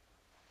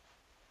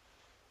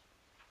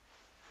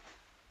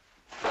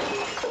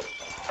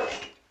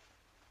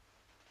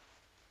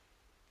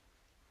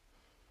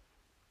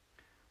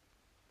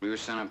 We were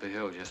sent up the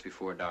hill just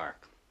before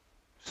dark.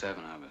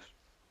 7 of us.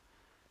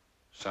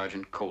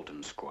 Sergeant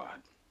Colton's squad.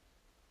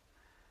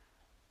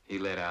 He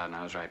lit out and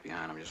I was right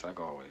behind him, just like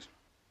always.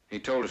 He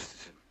told us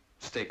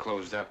to stay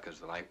closed up because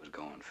the light was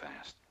going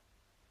fast.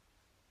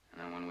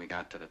 And then when we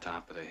got to the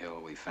top of the hill,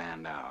 we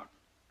fanned out.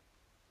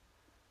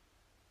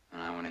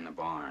 And I went in the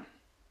barn.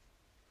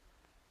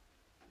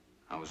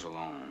 I was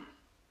alone,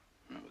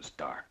 and it was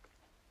dark.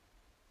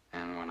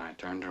 And when I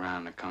turned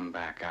around to come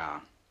back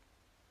out,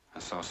 I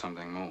saw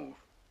something move.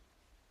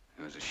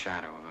 It was a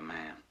shadow of a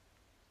man.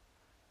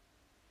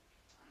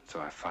 So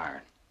I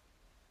fired.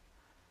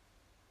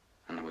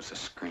 And there was a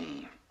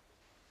scream.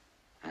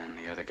 And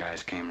the other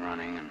guys came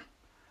running, and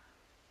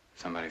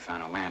somebody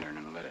found a lantern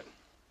and lit it.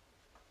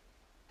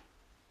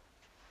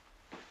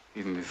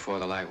 Even before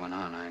the light went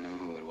on, I knew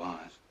who it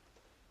was.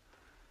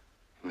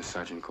 It was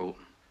Sergeant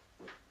Colton.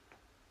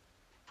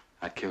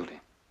 I'd killed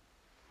him.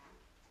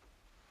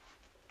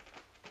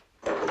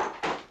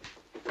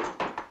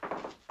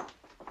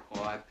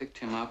 Well, I picked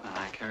him up and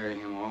I carried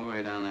him all the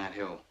way down that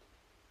hill.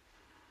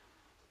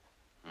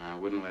 And I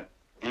wouldn't let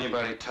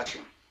anybody touch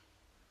him.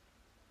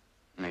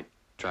 And they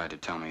tried to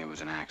tell me it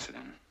was an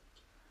accident.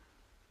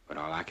 But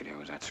all I could hear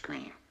was that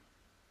scream.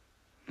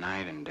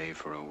 Night and day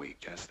for a week,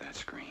 just that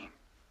scream.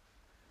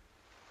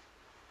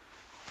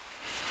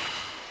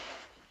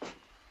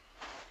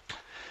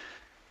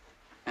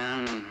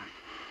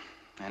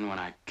 And when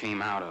I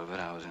came out of it,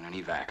 I was in an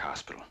evac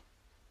hospital.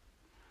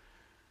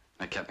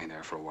 They kept me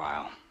there for a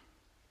while.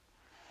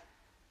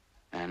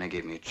 And they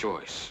gave me a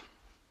choice.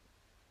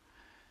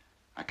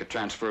 I could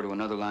transfer to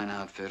another line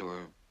outfit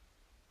or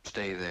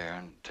stay there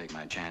and take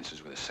my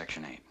chances with a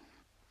Section 8.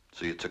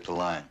 So you took the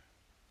line?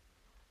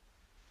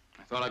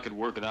 I thought I could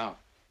work it out.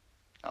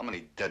 How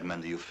many dead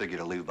men do you figure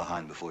to leave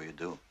behind before you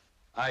do?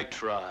 I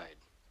tried.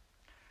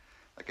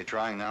 Like you're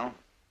trying now?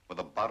 With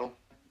a bottle?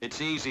 It's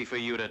easy for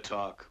you to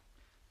talk.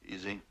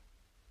 Easy?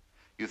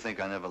 You think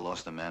I never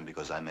lost a man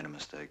because I made a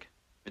mistake?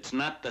 It's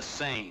not the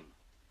same.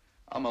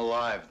 I'm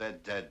alive, they're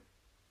dead.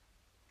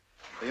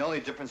 The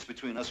only difference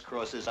between us,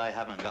 Cross, is I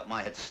haven't got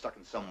my head stuck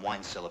in some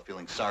wine cellar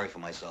feeling sorry for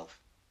myself.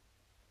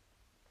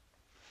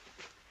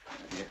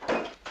 Here.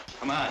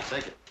 Come on,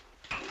 take it.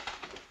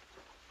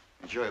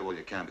 Enjoy it while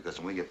you can, because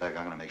when we get back,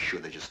 I'm gonna make sure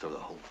they just throw the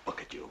whole book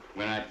at you.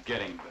 We're not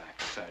getting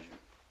back, Sergeant.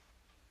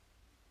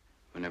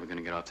 We're never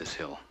gonna get off this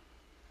hill.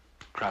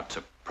 Krauts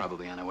are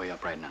probably on their way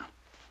up right now.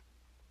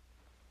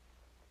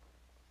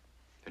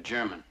 The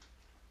German,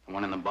 the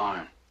one in the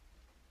barn.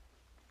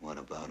 What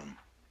about him?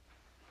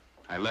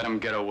 I let him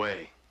get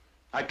away.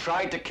 I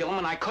tried to kill him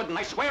and I couldn't.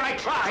 I swear I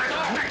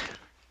tried.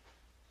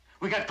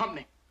 We got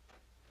company.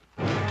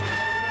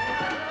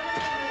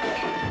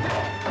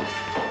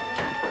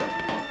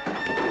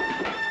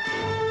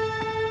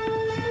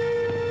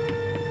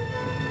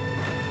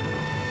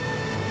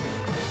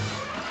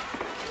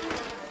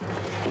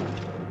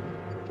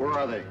 Where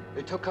are they?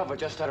 They took cover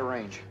just out of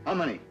range. How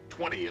many?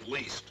 20 at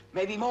least.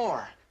 Maybe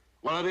more.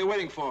 What are they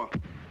waiting for?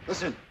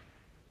 Listen.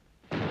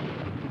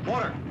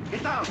 Water,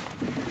 get down!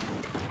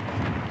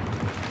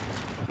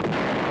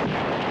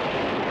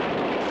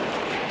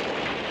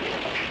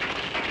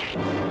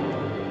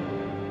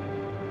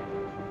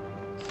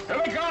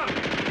 Here they come!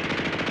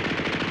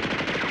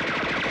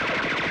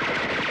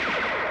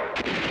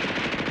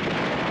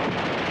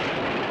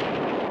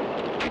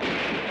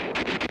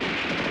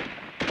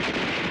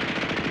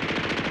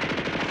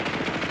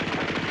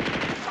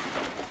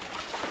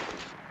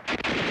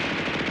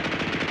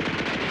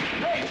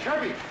 Hey,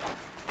 Kirby!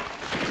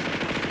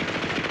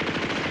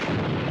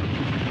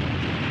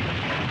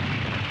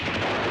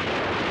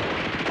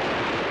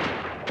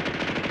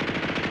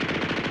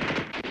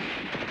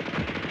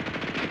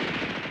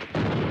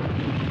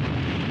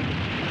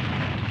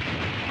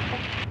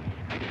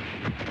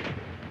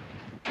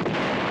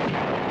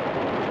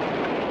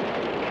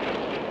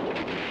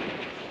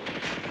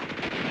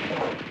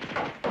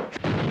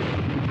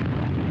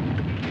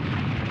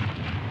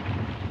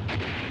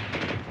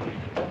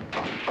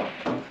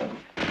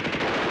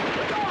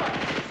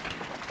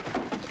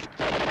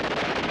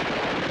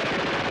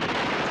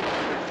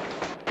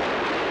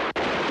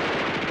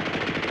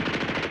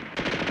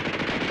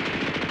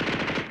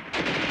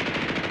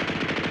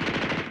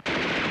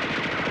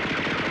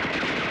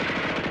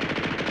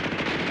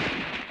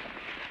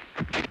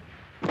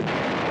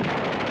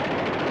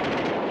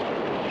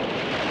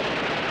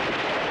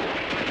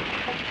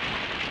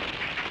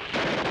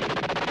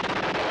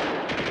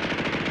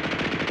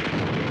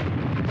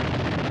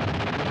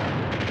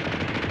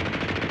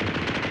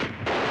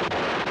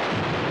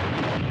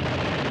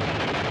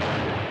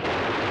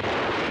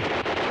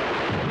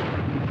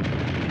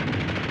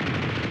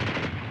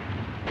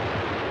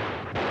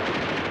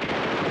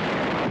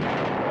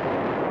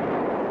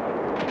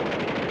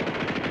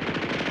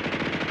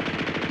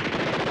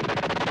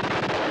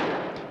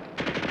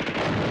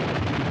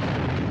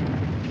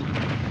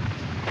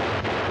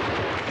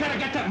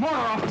 Get that mortar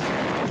off us!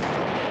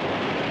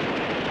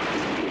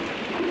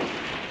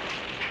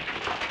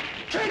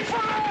 Keep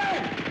firing!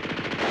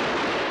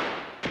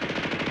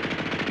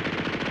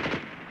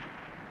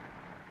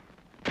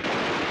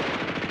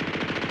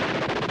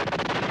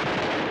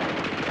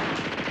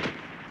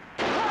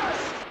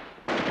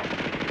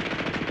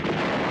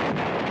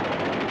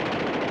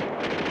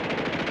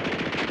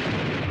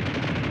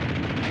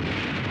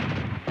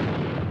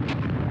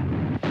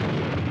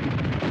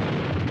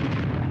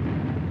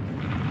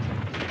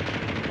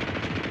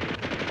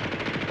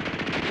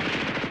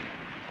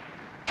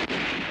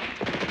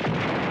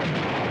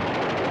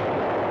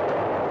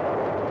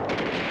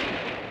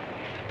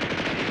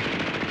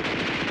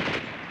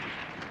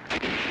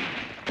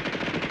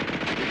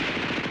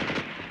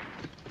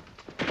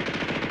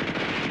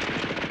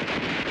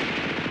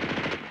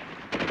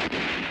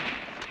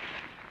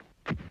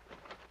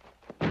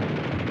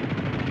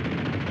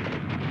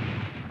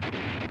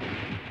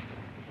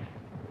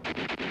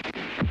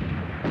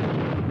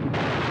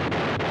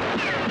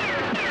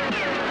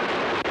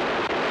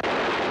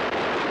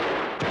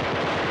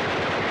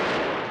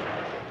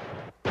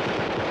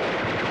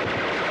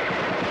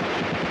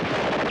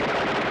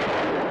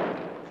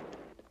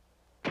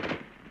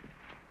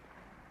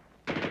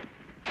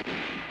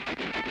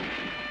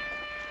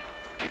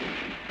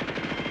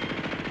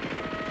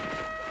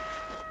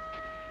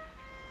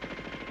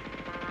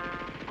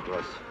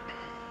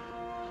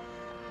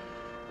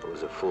 It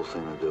was a fool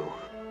thing to do.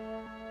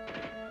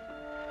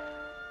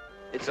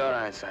 It's all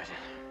right, Sergeant.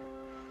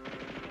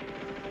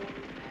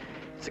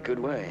 It's a good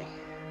way.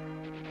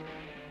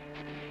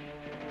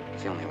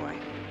 It's the only way.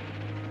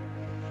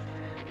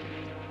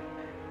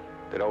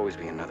 There'd always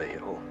be another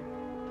hill.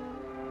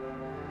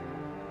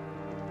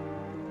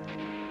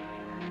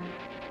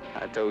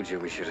 I told you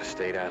we should have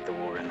stayed out the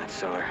war in that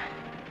cellar.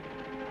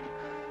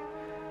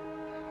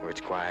 Where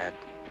it's quiet,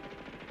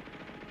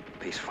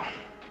 peaceful.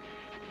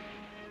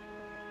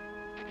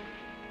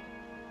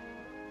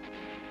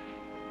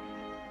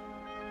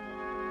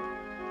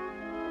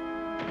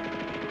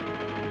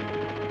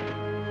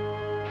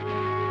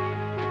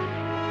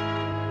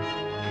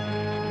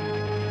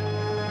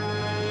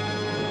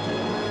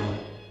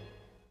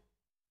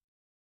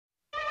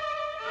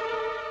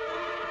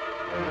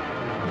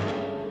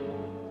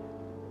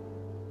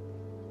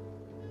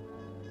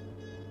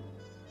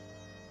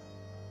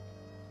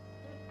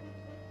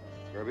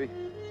 Kirby,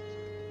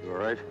 you all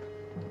right?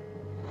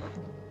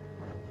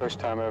 First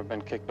time I've ever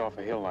been kicked off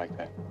a hill like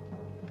that.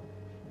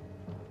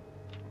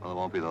 Well, it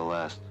won't be the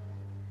last.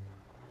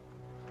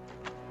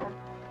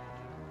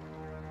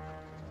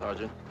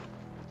 Sergeant,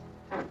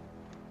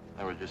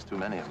 there were just too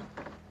many of them.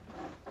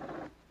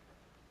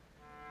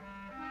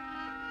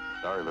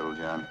 Sorry, little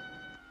John.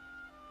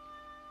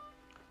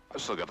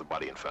 I've still got the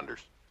body and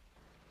fenders.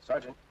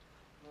 Sergeant.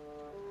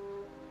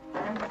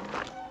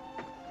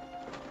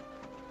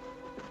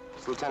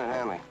 It's Lieutenant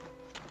Hanley.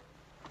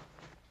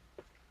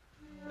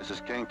 This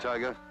is King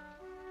Tiger?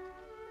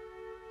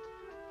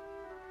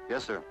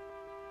 Yes, sir.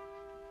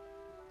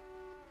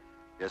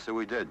 Yes, sir,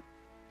 we did.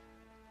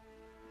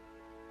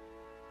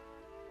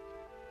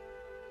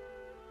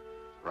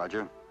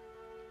 Roger.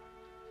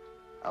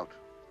 Out.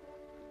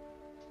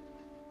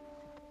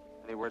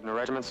 Any word in the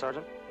regiment,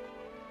 Sergeant?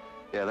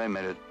 Yeah, they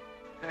made it.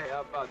 Hey,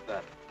 how about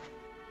that?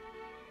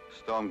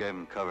 Storm gave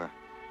them cover.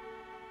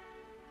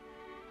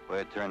 Way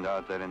it turned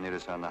out, they didn't need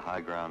us on the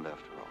high ground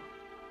after all.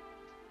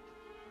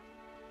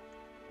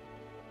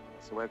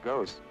 That's the way it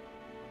goes.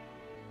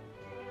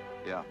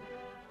 Yeah.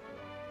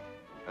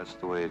 That's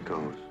the way it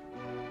goes.